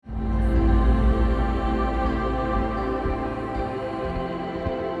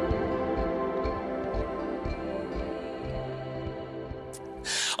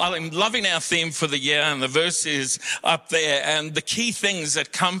I'm loving our theme for the year, and the verse is up there. And the key things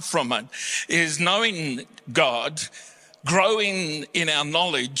that come from it is knowing God, growing in our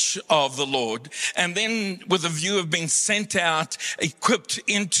knowledge of the Lord, and then with a view of being sent out, equipped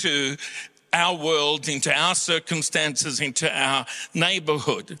into our world, into our circumstances, into our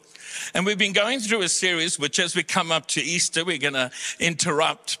neighborhood. And we've been going through a series, which as we come up to Easter, we're going to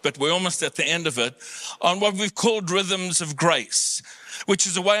interrupt, but we're almost at the end of it, on what we've called Rhythms of Grace, which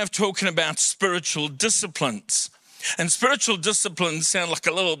is a way of talking about spiritual disciplines. And spiritual disciplines sound like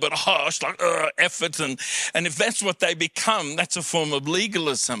a little bit harsh, like effort. And if that's what they become, that's a form of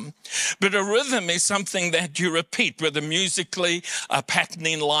legalism. But a rhythm is something that you repeat, whether musically, a pattern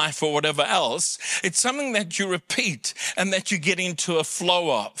in life, or whatever else. It's something that you repeat and that you get into a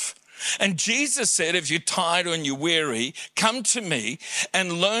flow of. And Jesus said, if you're tired and you're weary, come to me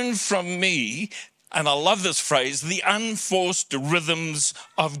and learn from me. And I love this phrase, the unforced rhythms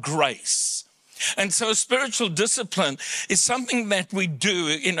of grace. And so a spiritual discipline is something that we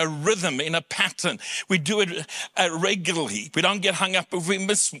do in a rhythm, in a pattern. We do it regularly. We don't get hung up if we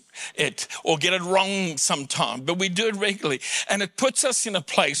miss it or get it wrong sometime, but we do it regularly. And it puts us in a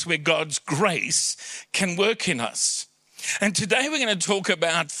place where God's grace can work in us. And today we're going to talk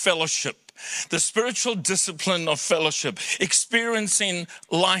about fellowship, the spiritual discipline of fellowship, experiencing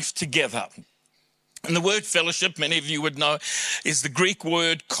life together. And the word fellowship, many of you would know, is the Greek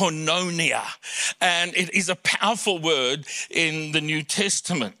word koinonia. And it is a powerful word in the New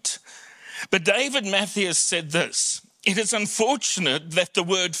Testament. But David Matthews said this: it is unfortunate that the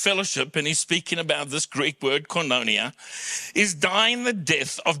word fellowship, and he's speaking about this Greek word koinonia, is dying the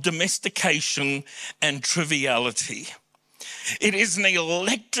death of domestication and triviality. It is an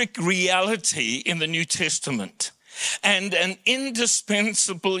electric reality in the New Testament and an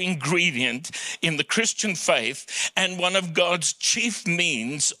indispensable ingredient in the Christian faith and one of God's chief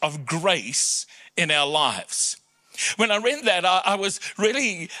means of grace in our lives. When I read that, I was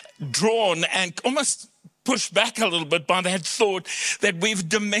really drawn and almost pushed back a little bit by that thought that we've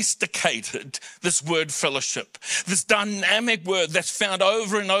domesticated this word fellowship, this dynamic word that's found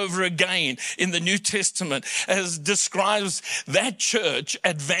over and over again in the New Testament, as describes that church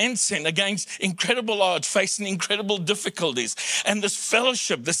advancing against incredible odds, facing incredible difficulties. And this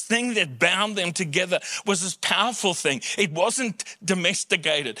fellowship, this thing that bound them together, was this powerful thing. It wasn't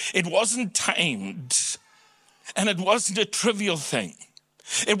domesticated, it wasn't tamed, and it wasn't a trivial thing.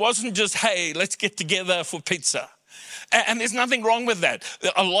 It wasn't just, hey, let's get together for pizza. And there's nothing wrong with that.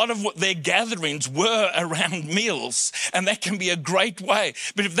 A lot of what their gatherings were around meals, and that can be a great way.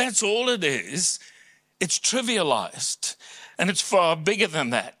 But if that's all it is, it's trivialized, and it's far bigger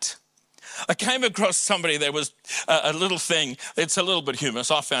than that. I came across somebody, there was a little thing, it's a little bit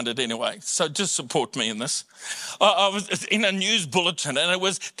humorous, I found it anyway, so just support me in this. I was in a news bulletin, and it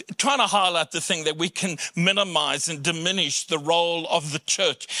was trying to highlight the thing that we can minimize and diminish the role of the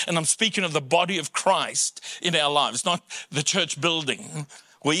church. And I'm speaking of the body of Christ in our lives, not the church building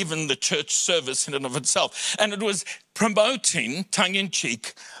or even the church service in and of itself. And it was promoting,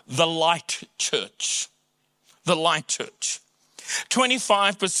 tongue-in-cheek, the light church. The light church.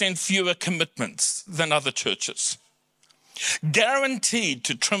 25% fewer commitments than other churches. Guaranteed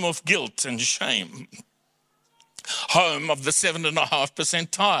to trim off guilt and shame. Home of the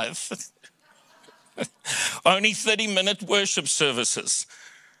 7.5% tithe. Only 30-minute worship services.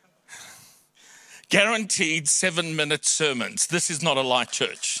 Guaranteed 7-minute sermons. This is not a light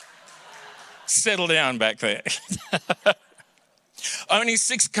church. Settle down back there. Only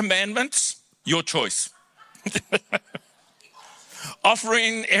 6 commandments, your choice.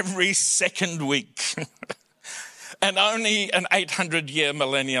 Offering every second week. And only an 800-year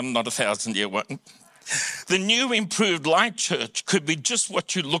millennium, not a 1,000-year one. The new improved light church could be just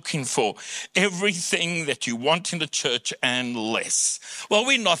what you're looking for. Everything that you want in the church and less. Well,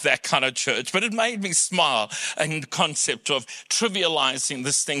 we're not that kind of church, but it made me smile in the concept of trivializing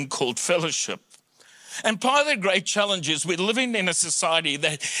this thing called fellowship. And part of the great challenge is we're living in a society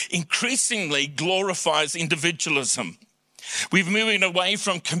that increasingly glorifies individualism. We're moving away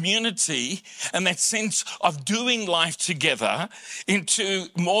from community and that sense of doing life together into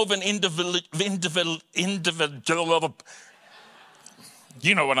more of an individual,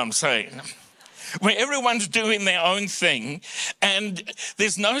 you know what I'm saying, where everyone's doing their own thing and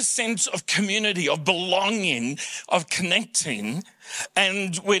there's no sense of community, of belonging, of connecting,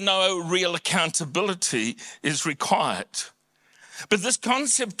 and where no real accountability is required. But this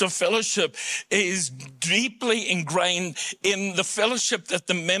concept of fellowship is deeply ingrained in the fellowship that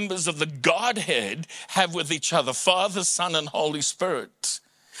the members of the Godhead have with each other, Father, Son, and Holy Spirit.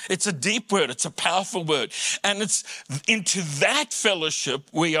 It's a deep word. It's a powerful word. And it's into that fellowship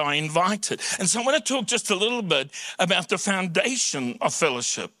we are invited. And so I want to talk just a little bit about the foundation of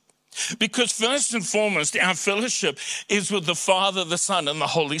fellowship. Because first and foremost, our fellowship is with the Father, the Son, and the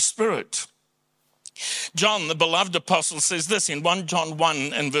Holy Spirit. John, the beloved apostle, says this in 1 John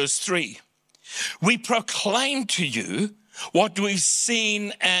 1 and verse 3. We proclaim to you what we've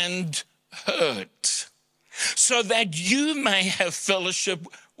seen and heard, so that you may have fellowship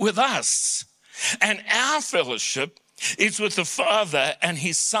with us. And our fellowship is with the Father and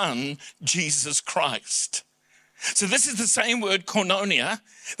his Son, Jesus Christ. So this is the same word, koinonia,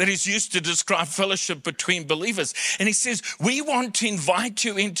 that is used to describe fellowship between believers. And he says, we want to invite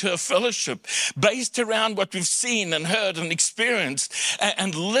you into a fellowship based around what we've seen and heard and experienced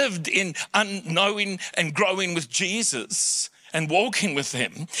and lived in unknowing and growing with Jesus and walking with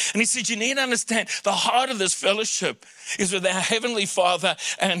him. And he says, you need to understand the heart of this fellowship is with our Heavenly Father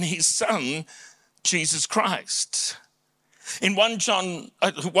and his Son, Jesus Christ. In 1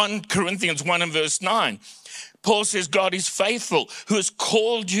 Corinthians 1 and verse 9, Paul says, God is faithful, who has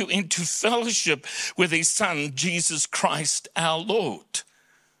called you into fellowship with his Son, Jesus Christ, our Lord.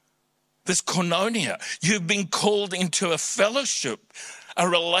 This koinonia, you've been called into a fellowship, a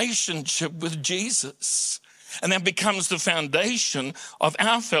relationship with Jesus. And that becomes the foundation of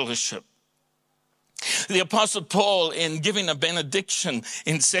our fellowship. The Apostle Paul, in giving a benediction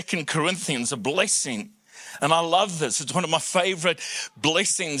in 2 Corinthians, a blessing, and I love this. It's one of my favorite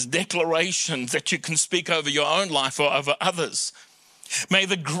blessings, declarations that you can speak over your own life or over others. May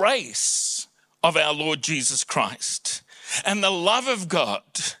the grace of our Lord Jesus Christ and the love of God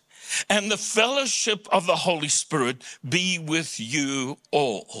and the fellowship of the Holy Spirit be with you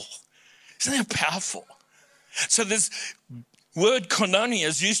all. Isn't that powerful? So this word koinonia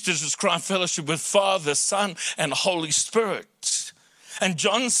is used to describe fellowship with Father, Son, and Holy Spirit. And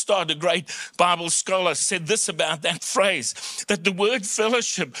John Stott, a great Bible scholar, said this about that phrase, that the word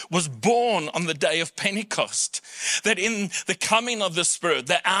fellowship was born on the day of Pentecost, that in the coming of the Spirit,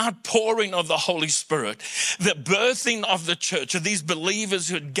 the outpouring of the Holy Spirit, the birthing of the church, of these believers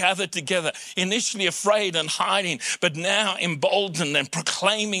who had gathered together, initially afraid and hiding, but now emboldened and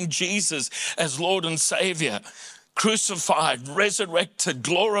proclaiming Jesus as Lord and Savior, crucified, resurrected,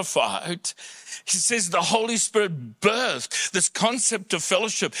 glorified. He says the Holy Spirit birthed this concept of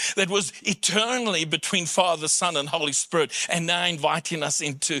fellowship that was eternally between Father, Son, and Holy Spirit, and now inviting us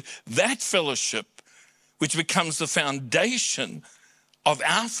into that fellowship, which becomes the foundation of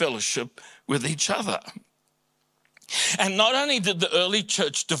our fellowship with each other. And not only did the early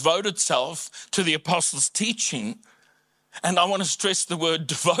church devote itself to the apostles' teaching, and I want to stress the word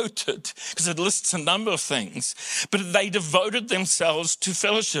devoted because it lists a number of things, but they devoted themselves to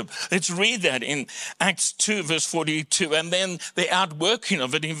fellowship. Let's read that in Acts 2, verse 42, and then the outworking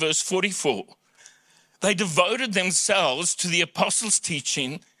of it in verse 44. They devoted themselves to the apostles'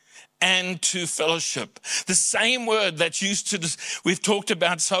 teaching and to fellowship. The same word that's used to, we've talked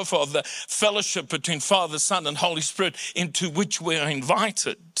about so far, the fellowship between Father, Son, and Holy Spirit, into which we are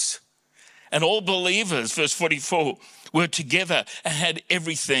invited. And all believers, verse 44, were together and had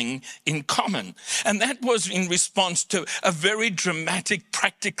everything in common. And that was in response to a very dramatic,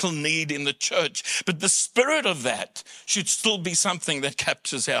 practical need in the church. But the spirit of that should still be something that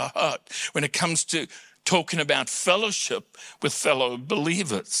captures our heart when it comes to talking about fellowship with fellow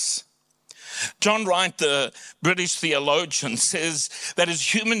believers. John Wright, the British theologian, says that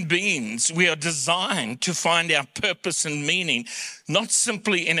as human beings, we are designed to find our purpose and meaning, not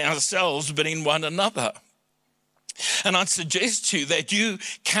simply in ourselves, but in one another. And I'd suggest to you that you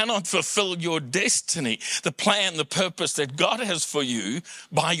cannot fulfill your destiny, the plan, the purpose that God has for you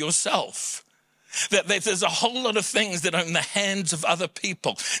by yourself. That there's a whole lot of things that are in the hands of other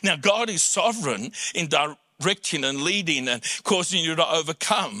people. Now, God is sovereign in directing and leading and causing you to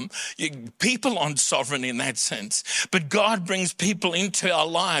overcome. People aren't sovereign in that sense. But God brings people into our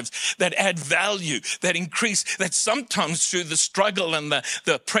lives that add value, that increase, that sometimes through the struggle and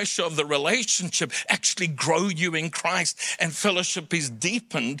the pressure of the relationship actually grow you in Christ, and fellowship is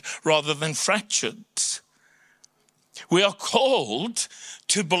deepened rather than fractured. We are called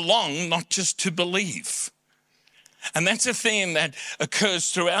to belong, not just to believe. And that's a theme that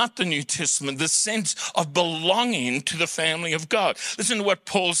occurs throughout the New Testament, the sense of belonging to the family of God. Listen to what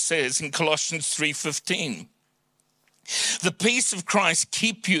Paul says in Colossians 3:15. The peace of Christ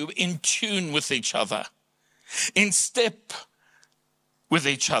keep you in tune with each other, in step with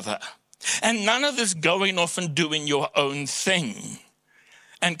each other. And none of this going off and doing your own thing,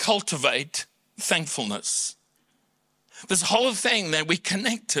 and cultivate thankfulness. This whole thing that we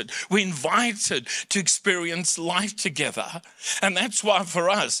connected, we invited to experience life together. And that's why for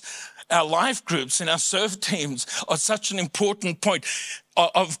us, our life groups and our serve teams are such an important point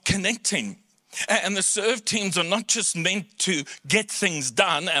of connecting. And the serve teams are not just meant to get things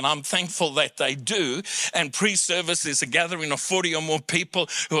done, and I'm thankful that they do. And pre-service is a gathering of 40 or more people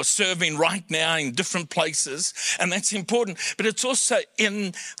who are serving right now in different places. And that's important. But it's also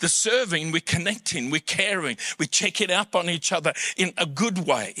in the serving, we're connecting, we're caring, we check it up on each other in a good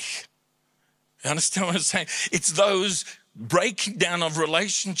way. You understand what I'm saying? It's those breaking down of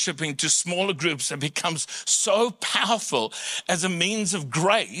relationship into smaller groups that becomes so powerful as a means of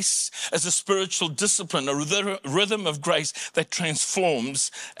grace, as a spiritual discipline, a rhythm of grace that transforms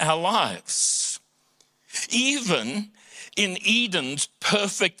our lives. Even in Eden's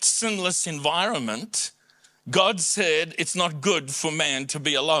perfect, sinless environment, God said it's not good for man to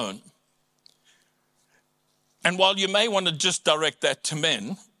be alone. And while you may want to just direct that to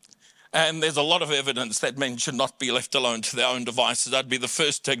men, and there's a lot of evidence that men should not be left alone to their own devices, I'd be the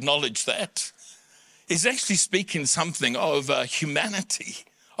first to acknowledge that. He's actually speaking something over humanity,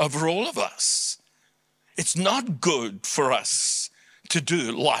 over all of us. It's not good for us to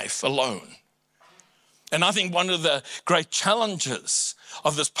do life alone. And I think one of the great challenges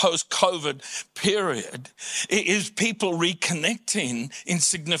of this post-COVID period is people reconnecting in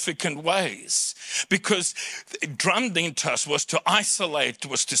significant ways, because drummed into us was to isolate,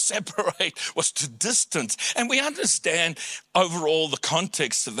 was to separate, was to distance. And we understand overall the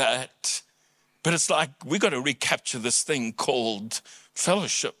context of that, but it's like we got to recapture this thing called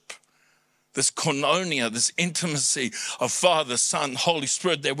fellowship. This koinonia, this intimacy of Father, Son, Holy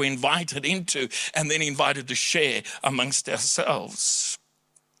Spirit that we're invited into and then invited to share amongst ourselves.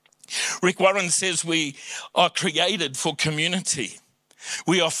 Rick Warren says we are created for community.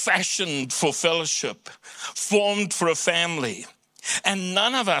 We are fashioned for fellowship, formed for a family. And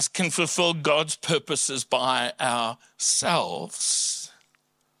none of us can fulfill God's purposes by ourselves.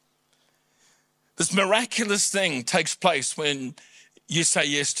 This miraculous thing takes place when you say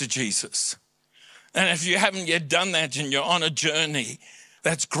yes to Jesus. And if you haven't yet done that and you're on a journey,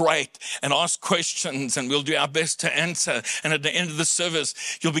 that's great. And ask questions and we'll do our best to answer. And at the end of the service,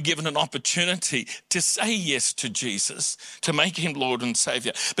 you'll be given an opportunity to say yes to Jesus, to make him Lord and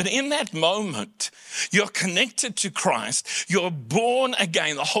Savior. But in that moment, you're connected to Christ. You're born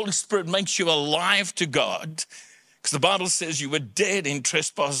again. The Holy Spirit makes you alive to God. Because the Bible says you were dead in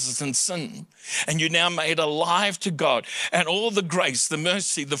trespasses and sin, and you're now made alive to God. And all the grace, the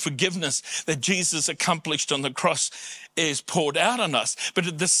mercy, the forgiveness that Jesus accomplished on the cross is poured out on us. But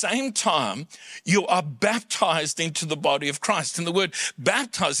at the same time, you are baptized into the body of Christ. And the word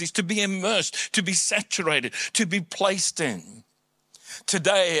baptized is to be immersed, to be saturated, to be placed in.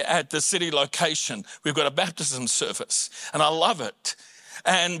 Today at the city location, we've got a baptism service, and I love it.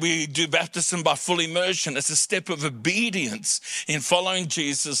 And we do baptism by full immersion. It's a step of obedience in following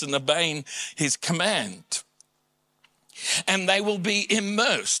Jesus and obeying his command. And they will be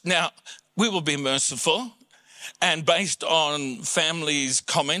immersed. Now, we will be merciful, and based on families'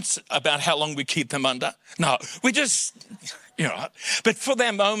 comments about how long we keep them under. No, we just, but for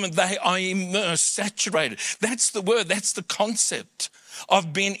that moment, they are immersed, saturated. That's the word, that's the concept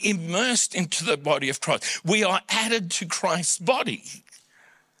of being immersed into the body of Christ. We are added to Christ's body.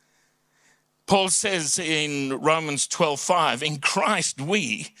 Paul says in Romans 12:5, in Christ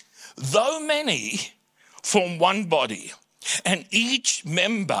we, though many, form one body, and each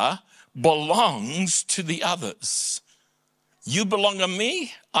member belongs to the others. You belong to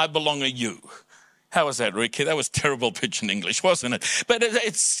me, I belong to you. How was that, Ricky? That was terrible pidgin English, wasn't it? But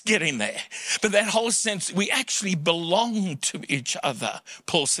it's getting there. But that whole sense, we actually belong to each other,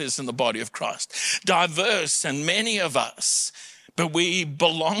 Paul says in the body of Christ. Diverse and many of us, but we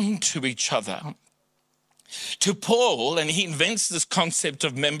belong to each other. To Paul, and he invents this concept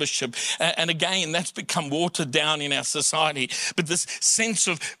of membership, and again, that's become watered down in our society, but this sense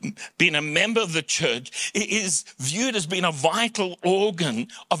of being a member of the church is viewed as being a vital organ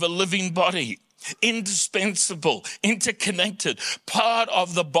of a living body, indispensable, interconnected, part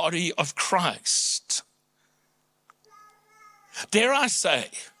of the body of Christ. Dare I say,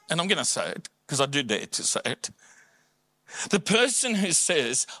 and I'm going to say it because I do dare to say it, the person who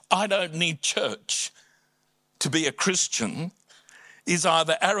says, I don't need church to be a Christian is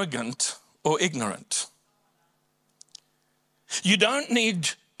either arrogant or ignorant. You don't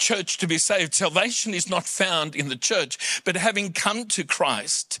need church to be saved. Salvation is not found in the church, but having come to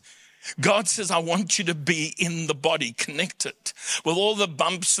Christ, God says, I want you to be in the body, connected with all the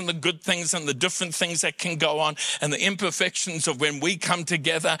bumps and the good things and the different things that can go on and the imperfections of when we come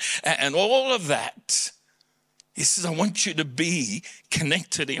together and all of that. He says, I want you to be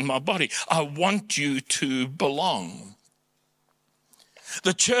connected in my body. I want you to belong.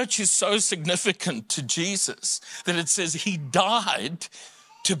 The church is so significant to Jesus that it says he died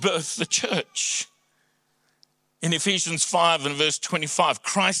to birth the church. In Ephesians 5 and verse 25,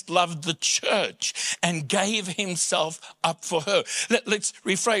 Christ loved the church and gave himself up for her. Let's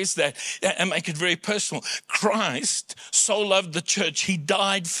rephrase that and make it very personal. Christ so loved the church, he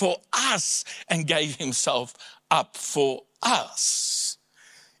died for us and gave himself up for us.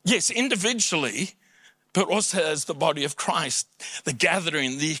 Yes, individually, but also as the body of Christ, the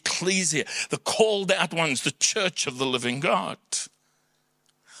gathering, the ecclesia, the called out ones, the church of the living God.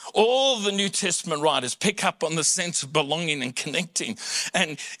 All the New Testament writers pick up on the sense of belonging and connecting.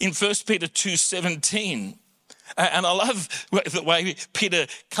 And in 1 Peter 2:17, and I love the way Peter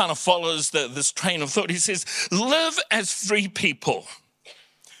kind of follows this train of thought. He says, live as free people.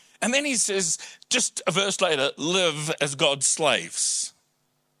 And then he says, just a verse later, live as God's slaves.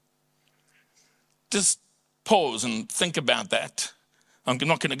 Just pause and think about that. I'm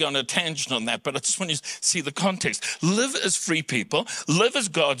not going to go on a tangent on that, but I just want you to see the context. Live as free people, live as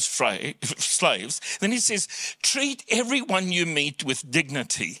God's slaves. Then he says, treat everyone you meet with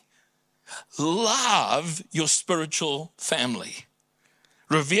dignity. Love your spiritual family.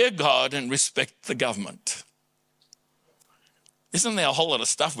 Revere God and respect the government. Isn't there a whole lot of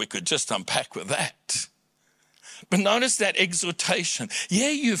stuff we could just unpack with that? But notice that exhortation. Yeah,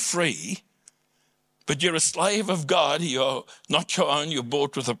 you're free, but you're a slave of God. You're not your own. You're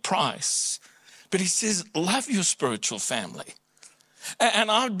bought with a price. But he says, love your spiritual family. And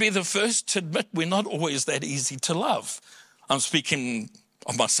I would be the first to admit we're not always that easy to love. I'm speaking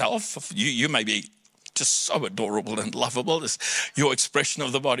of myself. You may be just so adorable and lovable as your expression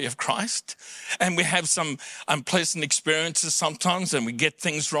of the body of Christ. And we have some unpleasant experiences sometimes, and we get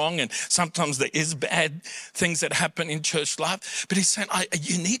things wrong, and sometimes there is bad things that happen in church life. But he's saying,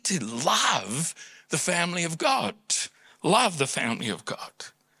 you need to love the family of God. Love the family of God.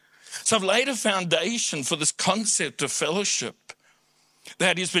 So I've laid a foundation for this concept of fellowship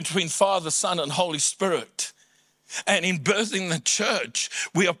that is between Father, Son, and Holy Spirit. And in birthing the church,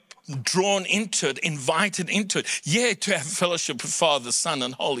 we are drawn into it, invited into it. Yeah, to have fellowship with Father, Son,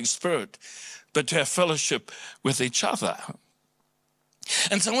 and Holy Spirit, but to have fellowship with each other.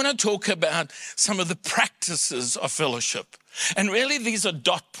 And so I want to talk about some of the practices of fellowship. And really these are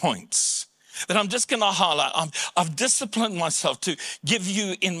dot points that I'm just going to highlight. I've disciplined myself to give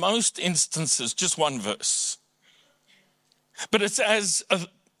you, in most instances, just one verse. But it's as a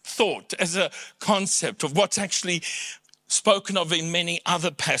thought, as a concept of what's actually spoken of in many other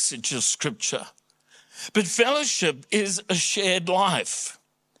passages of Scripture. But fellowship is a shared life,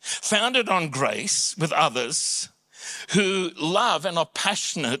 founded on grace with others who love and are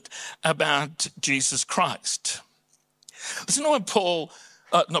passionate about Jesus Christ. Listen to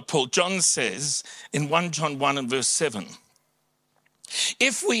what John says in 1 John 1 and verse 7.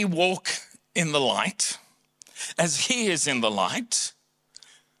 If we walk in the light, as he is in the light,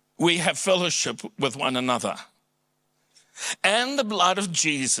 we have fellowship with one another. And the blood of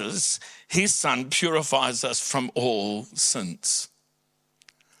Jesus, his Son, purifies us from all sins.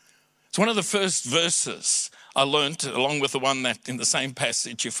 It's one of the first verses I learned, along with the one that in the same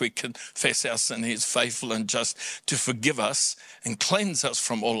passage, if we confess our sin, he is faithful and just to forgive us and cleanse us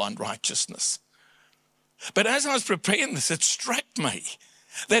from all unrighteousness. But as I was preparing this, it struck me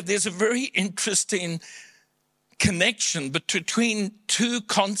that there's a very interesting connection between two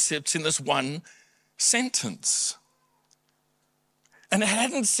concepts in this one sentence. And it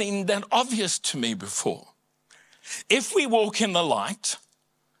hadn't seemed that obvious to me before. If we walk in the light,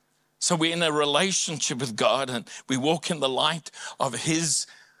 so we're in a relationship with God and we walk in the light of his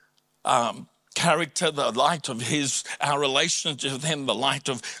character, the light of our relationship with him, the light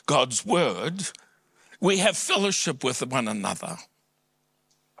of God's word, we have fellowship with one another.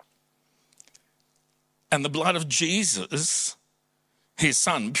 And the blood of Jesus, his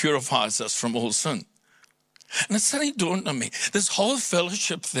Son, purifies us from all sin. And it suddenly dawned on me, this whole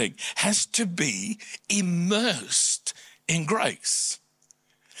fellowship thing has to be immersed in grace.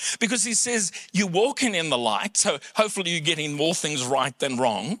 Because he says, you're walking in the light, so hopefully you're getting more things right than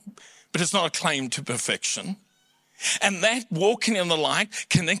wrong, but it's not a claim to perfection. And that walking in the light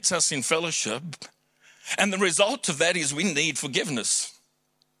connects us in fellowship. And the result of that is we need forgiveness.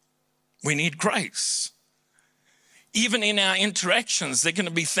 We need grace. Even in our interactions, there are going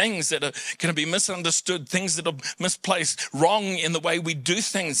to be things that are going to be misunderstood, things that are misplaced, wrong in the way we do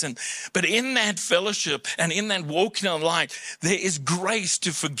things. But in that fellowship and in that walking in the light, there is grace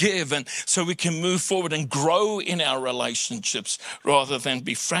to forgive. And so we can move forward and grow in our relationships rather than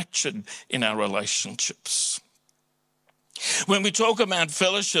be fractured in our relationships. When we talk about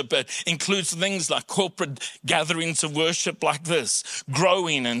fellowship, it includes things like corporate gatherings of worship like this,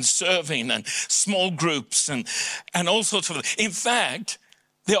 growing and serving and small groups and all sorts of things. In fact,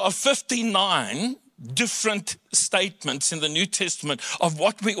 there are 59 different statements in the New Testament of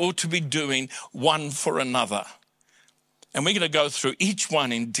what we ought to be doing one for another. And we're going to go through each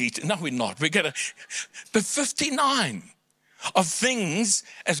one in detail. No, we're not. But 59 of things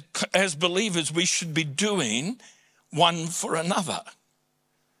as believers we should be doing one for another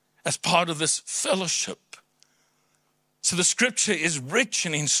as part of this fellowship. So the scripture is rich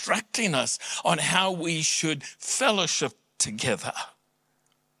in instructing us on how we should fellowship together.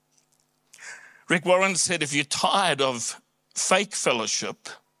 Rick Warren said, if you're tired of fake fellowship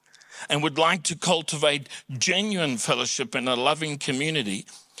and would like to cultivate genuine fellowship in a loving community,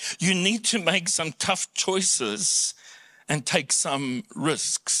 you need to make some tough choices and take some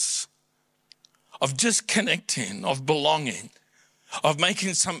risks of disconnecting, of belonging, of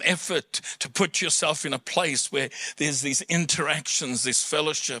making some effort to put yourself in a place where there's these interactions, this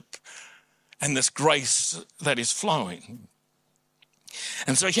fellowship, and this grace that is flowing.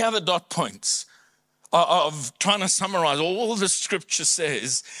 And so here are the dot points of trying to summarize all the scripture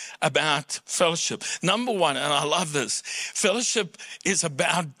says about fellowship. Number one, and I love this, fellowship is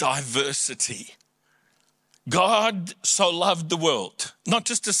about diversity. God so loved the world, not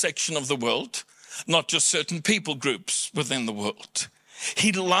just a section of the world, not just certain people groups within the world.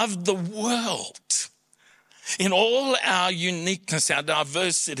 He loved the world in all our uniqueness, our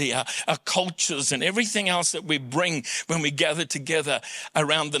diversity, our cultures, and everything else that we bring when we gather together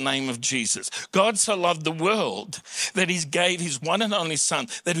around the name of Jesus. God so loved the world that he gave his one and only Son,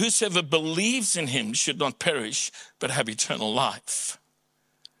 that whosoever believes in him should not perish, but have eternal life.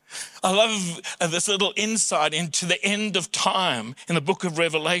 I love this little insight into the end of time in the book of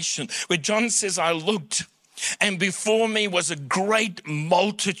Revelation, where John says, I looked, and before me was a great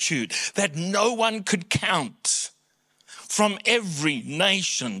multitude that no one could count, from every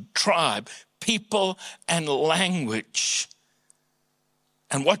nation, tribe, people, and language.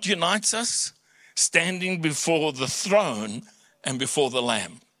 And what unites us? Standing before the throne and before the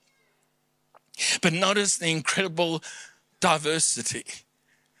Lamb. But notice the incredible diversity.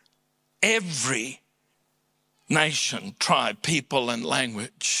 Every nation, tribe, people, and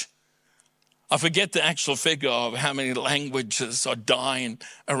language. I forget the actual figure of how many languages are dying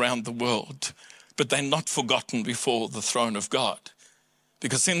around the world, but they're not forgotten before the throne of God.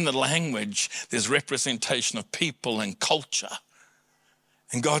 Because in the language, there's representation of people and culture.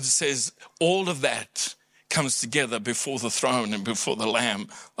 And God says all of that comes together before the throne and before the Lamb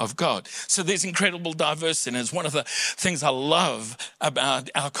of God. So there's incredible diversity. And it's one of the things I love about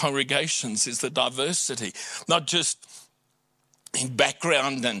our congregations is the diversity, not just in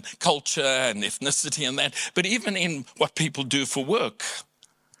background and culture and ethnicity and that, but even in what people do for work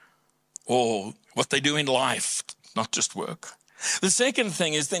or what they do in life, not just work. The second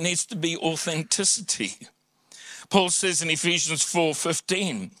thing is there needs to be authenticity. Paul says in Ephesians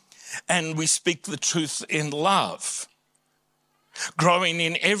 4:15, and we speak the truth in love, growing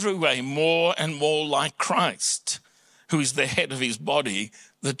in every way more and more like Christ, who is the head of his body,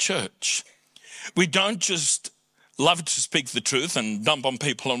 the church. We don't just love to speak the truth and dump on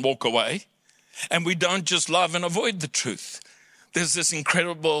people and walk away, and we don't just love and avoid the truth. There's this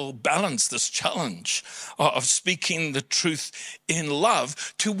incredible balance, this challenge of speaking the truth in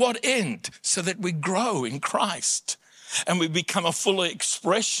love. To what end? So that we grow in Christ and we become a fuller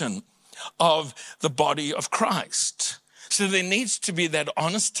expression of the body of Christ. So there needs to be that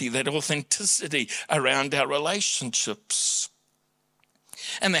honesty, that authenticity around our relationships.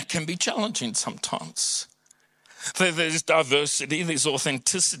 And that can be challenging sometimes. So there's diversity, there's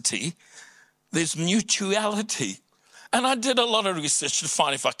authenticity, there's mutuality. And I did a lot of research to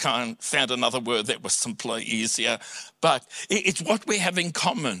find if I found another word that was simpler, easier. But it's what we have in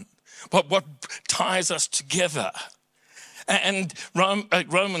common, what ties us together. And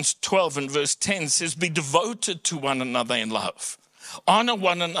Romans 12 and verse 10 says, be devoted to one another in love. Honor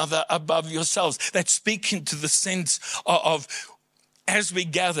one another above yourselves. That's speaking to the sense of as we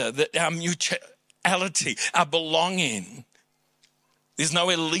gather, that our mutuality, our belonging. There's no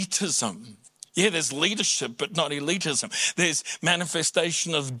elitism. Yeah, there's leadership, but not elitism. There's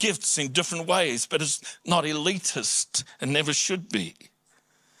manifestation of gifts in different ways, but it's not elitist and never should be.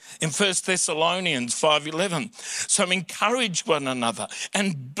 In 1 Thessalonians 5:11, so encourage one another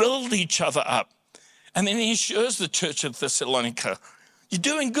and build each other up. And then he assures the church of Thessalonica, you're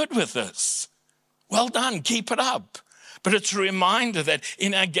doing good with this. Well done, keep it up. But it's a reminder that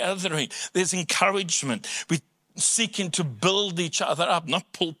in our gathering, there's encouragement. We're seeking to build each other up,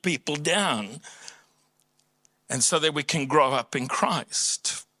 not pull people down. and so that we can grow up in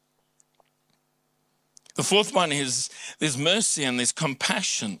Christ. The fourth one is there's mercy and there's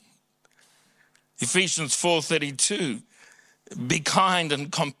compassion. Ephesians 4:32, be kind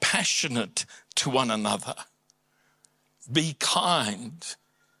and compassionate to one another. Be kind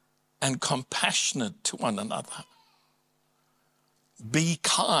and compassionate to one another. Be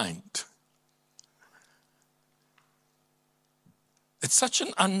kind. It's such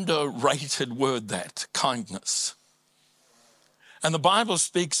an underrated word, that kindness. And the Bible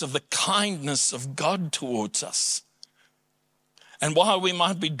speaks of the kindness of God towards us. And while we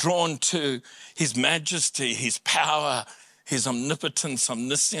might be drawn to his majesty, his power, his omnipotence,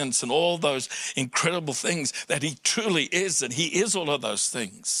 omniscience, and all those incredible things that he truly is, that he is all of those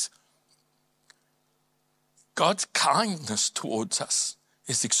things, God's kindness towards us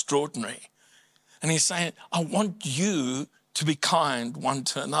is extraordinary. And he's saying, I want you to be kind one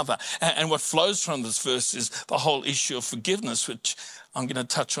to another. And what flows from this verse is the whole issue of forgiveness, which I'm going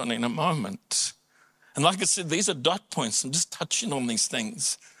to touch on in a moment. And like I said, these are dot points. I'm just touching on these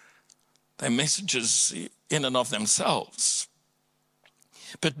things. They're messages in and of themselves.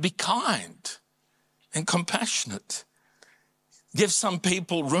 But be kind and compassionate. Give some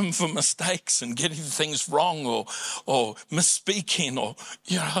people room for mistakes and getting things wrong or misspeaking or,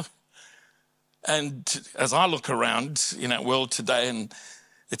 And as I look around in our world today, and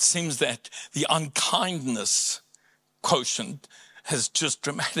it seems that the unkindness quotient has just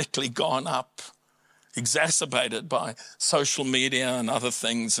dramatically gone up, exacerbated by social media and other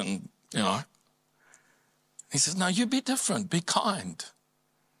things. And, he says, no, you be different. Be kind.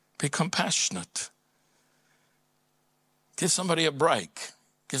 Be compassionate. Give somebody a break.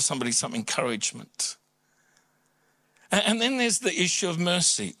 Give somebody some encouragement. And then there's the issue of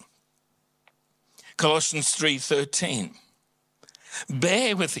mercy. Colossians 3:13.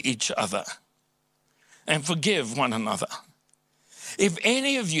 Bear with each other and forgive one another. If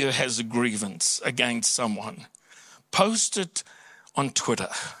any of you has a grievance against someone, post it on Twitter.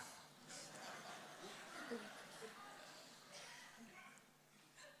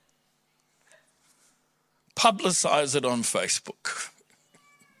 Publicize it on Facebook.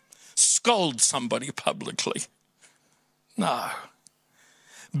 Scold somebody publicly. No.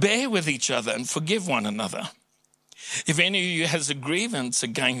 Bear with each other and forgive one another. If any of you has a grievance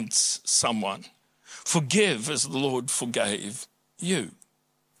against someone, forgive as the Lord forgave you.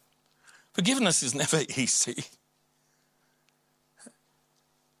 Forgiveness is never easy.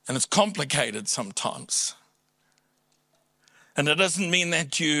 And it's complicated sometimes. And it doesn't mean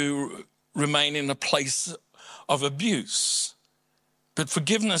that you remain in a place of abuse. But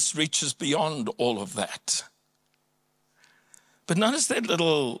forgiveness reaches beyond all of that. But notice that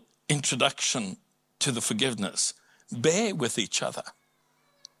little introduction to the forgiveness. Bear with each other.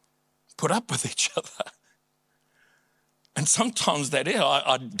 Put up with each other. And sometimes that is,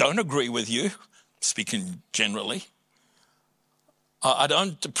 I don't agree with you, speaking generally. I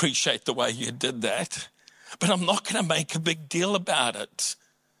don't appreciate the way you did that, but I'm not going to make a big deal about it.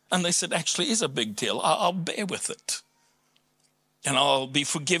 Unless it actually is a big deal, I'll bear with it. And I'll be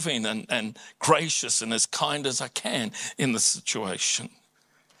forgiving and gracious and as kind as I can in the situation.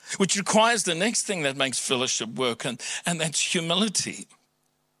 Which requires the next thing that makes fellowship work, and that's humility.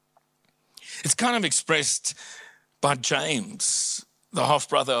 It's kind of expressed by James, the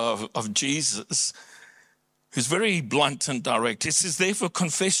half-brother of Jesus, who's very blunt and direct. He says, therefore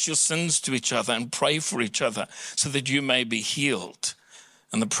confess your sins to each other and pray for each other so that you may be healed.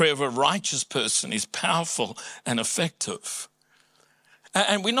 And the prayer of a righteous person is powerful and effective.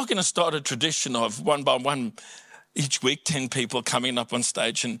 And we're not going to start a tradition of one by one, each week, 10 people coming up on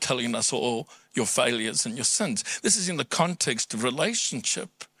stage and telling us all your failures and your sins. This is in the context of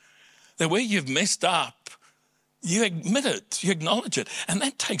relationship. That where you've messed up, you admit it, you acknowledge it. And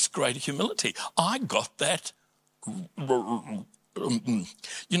that takes great humility. I got that, the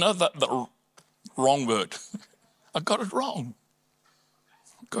wrong word. I got it wrong.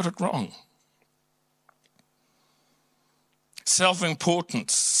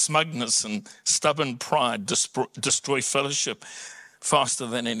 Self-importance, smugness, and stubborn pride destroy fellowship faster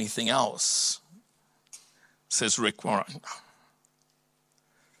than anything else, says Rick Warren.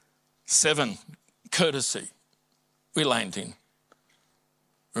 7, courtesy. We're landing.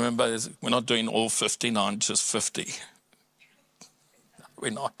 Remember, we're not doing all 59, just 50.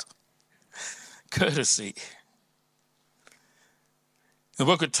 We're not. Courtesy. The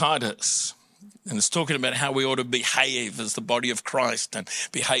book of Titus, and it's talking about how we ought to behave as the body of Christ and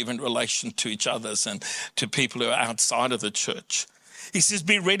behave in relation to each other and to people who are outside of the church. He says,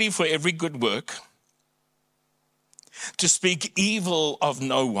 be ready for every good work, to speak evil of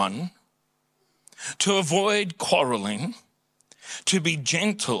no one, to avoid quarreling, to be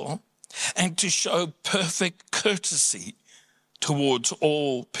gentle, and to show perfect courtesy towards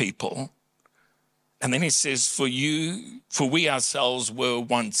all people. And then he says, for we ourselves were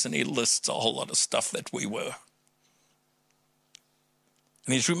once, and he lists a whole lot of stuff that we were.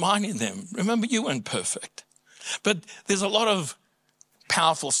 And he's reminding them, remember, you weren't perfect. But there's a lot of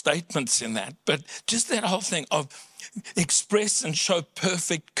powerful statements in that. But just that whole thing of express and show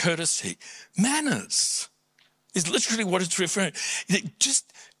perfect courtesy. Manners is literally what it's referring to.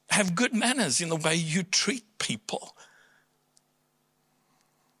 Just have good manners in the way you treat people.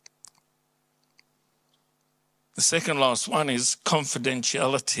 The second last one is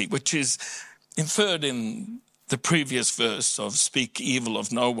confidentiality, which is inferred in the previous verse of speak evil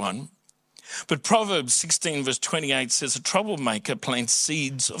of no one. But Proverbs 16 verse 28 says a troublemaker plants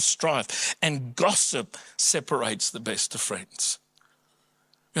seeds of strife, and gossip separates the best of friends.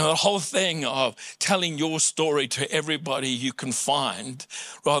 You know, the whole thing of telling your story to everybody you can find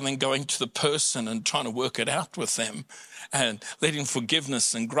rather than going to the person and trying to work it out with them and letting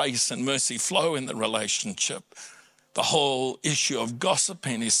forgiveness and grace and mercy flow in the relationship. The whole issue of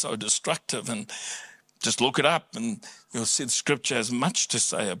gossiping is so destructive, and just look it up and you'll see the scripture has much to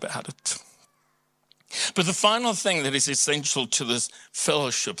say about it. But the final thing that is essential to this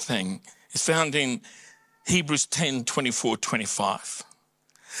fellowship thing is found in Hebrews 10, 24, 25.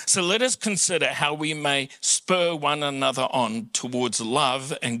 So let us consider how we may spur one another on towards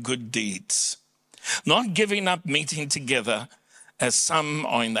love and good deeds, not giving up meeting together as some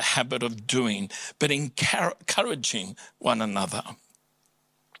are in the habit of doing, but encouraging one another.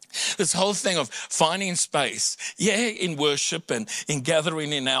 This whole thing of finding space, in worship and in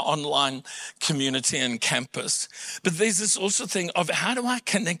gathering in our online community and campus. But there's this also thing of how do I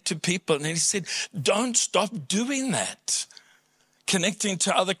connect to people? And he said, don't stop doing that. Connecting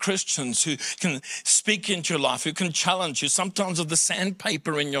to other Christians who can speak into your life, who can challenge you, sometimes with the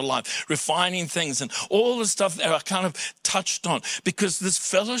sandpaper in your life, refining things and all the stuff that I kind of touched on. Because this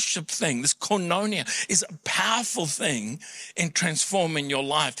fellowship thing, this koinonia, is a powerful thing in transforming your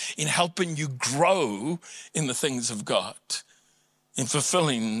life, in helping you grow in the things of God, in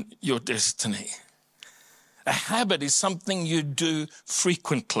fulfilling your destiny. A habit is something you do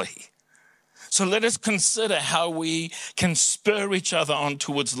frequently. So let us consider how we can spur each other on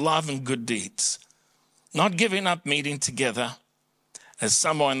towards love and good deeds, not giving up meeting together as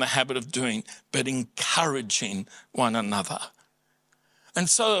some are in the habit of doing, but encouraging one another. And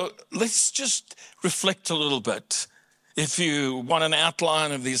so let's just reflect a little bit. If you want an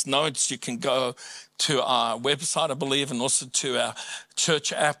outline of these notes, you can go to our website, I believe, and also to our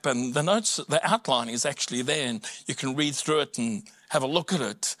church app. And the notes, the outline is actually there, and you can read through it and have a look at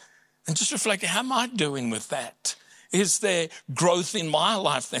it. And just reflect, how am I doing with that? Is there growth in my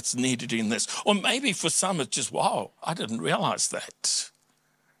life that's needed in this? Or maybe for some it's just, wow, I didn't realize that.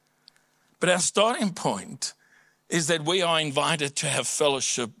 But our starting point is that we are invited to have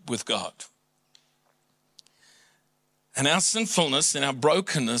fellowship with God. And our sinfulness and our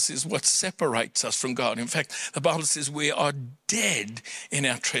brokenness is what separates us from God. In fact, the Bible says we are dead in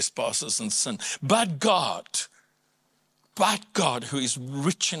our trespasses and sin. But God, who is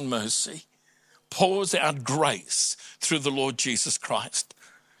rich in mercy, pours out grace through the Lord Jesus Christ,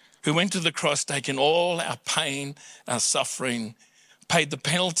 who went to the cross, taking all our pain, our suffering, paid the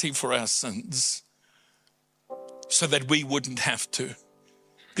penalty for our sins so that we wouldn't have to.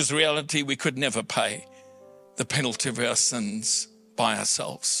 Because in reality, we could never pay the penalty of our sins by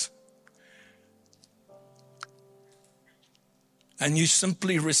ourselves. And you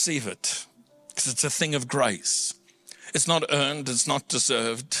simply receive it because it's a thing of grace. It's not earned, it's not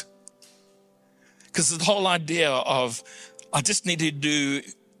deserved. Because the whole idea of, I just need to do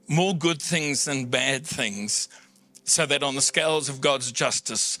more good things than bad things so that on the scales of God's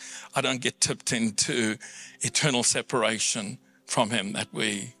justice, I don't get tipped into eternal separation from him that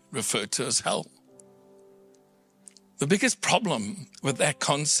we refer to as hell. The biggest problem with that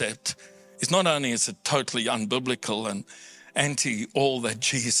concept is not only is it totally unbiblical and anti all that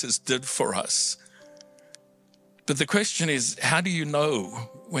Jesus did for us, but the question is, how do you know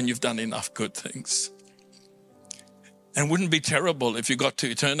when you've done enough good things? And wouldn't it be terrible if you got to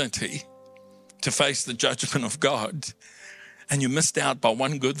eternity to face the judgment of God and you missed out by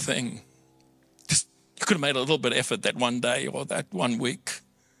one good thing? Just, you could have made a little bit of effort that one day or that 1 week.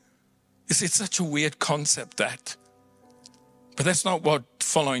 It's such a weird concept, that. But that's not what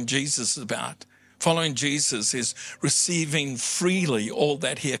following Jesus is about. Following Jesus is receiving freely all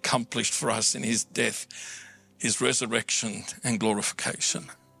that he accomplished for us in his death, his resurrection and glorification.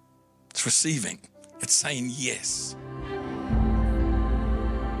 It's receiving. It's saying yes.